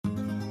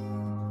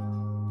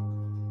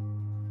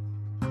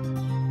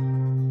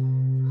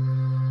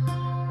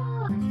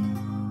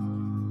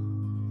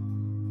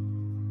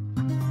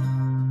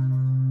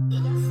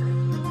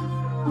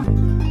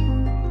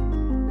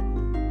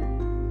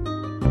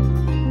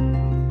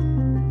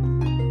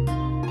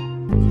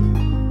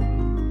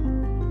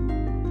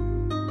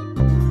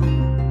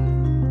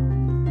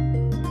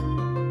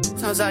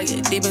Sometimes I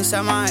get deep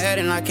inside my head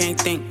and I can't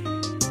think.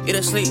 Eat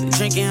or sleep,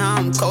 drinking how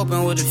I'm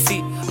coping with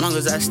defeat. As long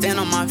as I stand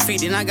on my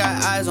feet, then I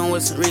got eyes on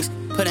what's in reach.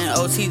 Put in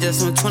OT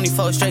just on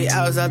 24 straight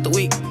hours out the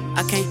week.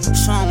 I can't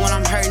show 'em when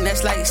I'm hurting,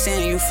 that's like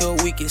saying you feel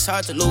weak. It's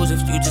hard to lose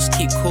if you just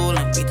keep cool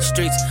and beat the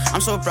streets.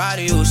 I'm so proud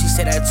of you, she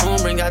said that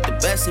tune bring out the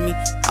best in me.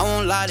 I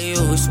won't lie to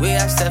you, it's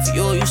weird I step for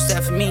you, you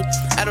step for me.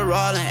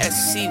 Adderall and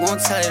ecstasy,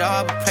 won't tell it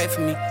all, but pray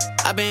for me.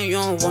 I been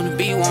young, wanna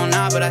be one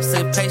now, but I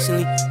still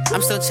patiently.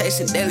 I'm still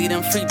chasing daily,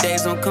 them free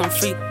days don't come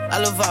free. I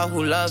love all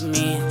who love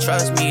me,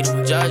 trust me,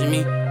 don't judge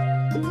me.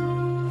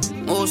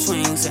 Mood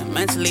swings and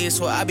mentally it's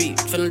what I be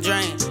feeling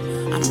drained.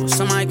 I know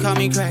somebody call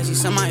me crazy,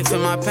 somebody feel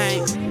my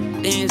pain.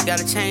 Things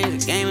gotta change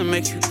the game and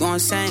make you go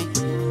insane.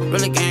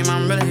 Really game,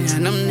 I'm really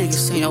and them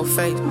niggas in your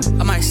face.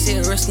 I might see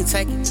a risk and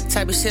take it,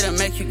 type of shit that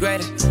make you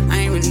greater. I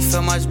ain't really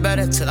feel much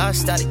better till I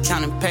started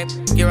counting paper.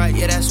 You're right,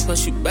 yeah, that's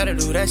what you better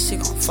do, that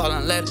shit gon' fall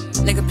in later.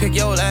 Nigga, pick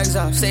your legs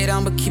off, stay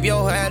down but keep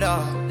your head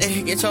off.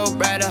 Nigga, get your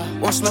bread up,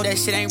 won't smoke that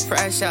shit ain't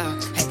pressure.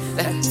 Hey,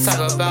 let's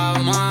talk about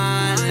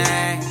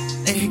money.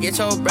 Nigga, get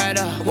your bread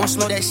up, won't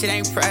smoke that shit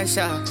ain't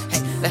pressure.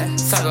 Hey,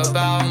 let's talk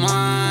about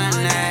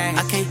money.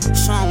 I can't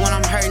show 'em when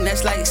I'm hurting,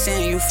 that's like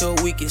saying you feel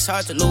weak. It's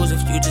hard to lose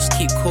if you just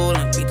keep cool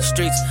and beat the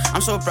streets.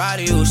 I'm so proud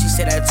of you, she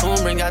said that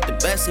tune bring out the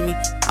best in me.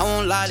 I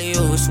won't lie to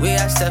you, it's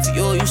weird I step for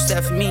you, you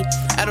step for me.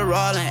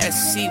 Adderall and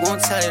ecstasy,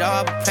 won't tell it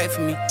all, but pray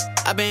for me.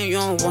 I been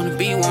young, wanna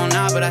be one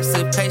now, but I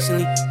still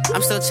patiently.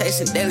 I'm still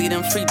chasing daily,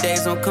 them free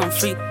days don't come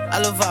free. I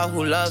love all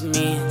who love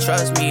me,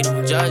 trust me,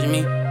 don't judge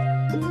me.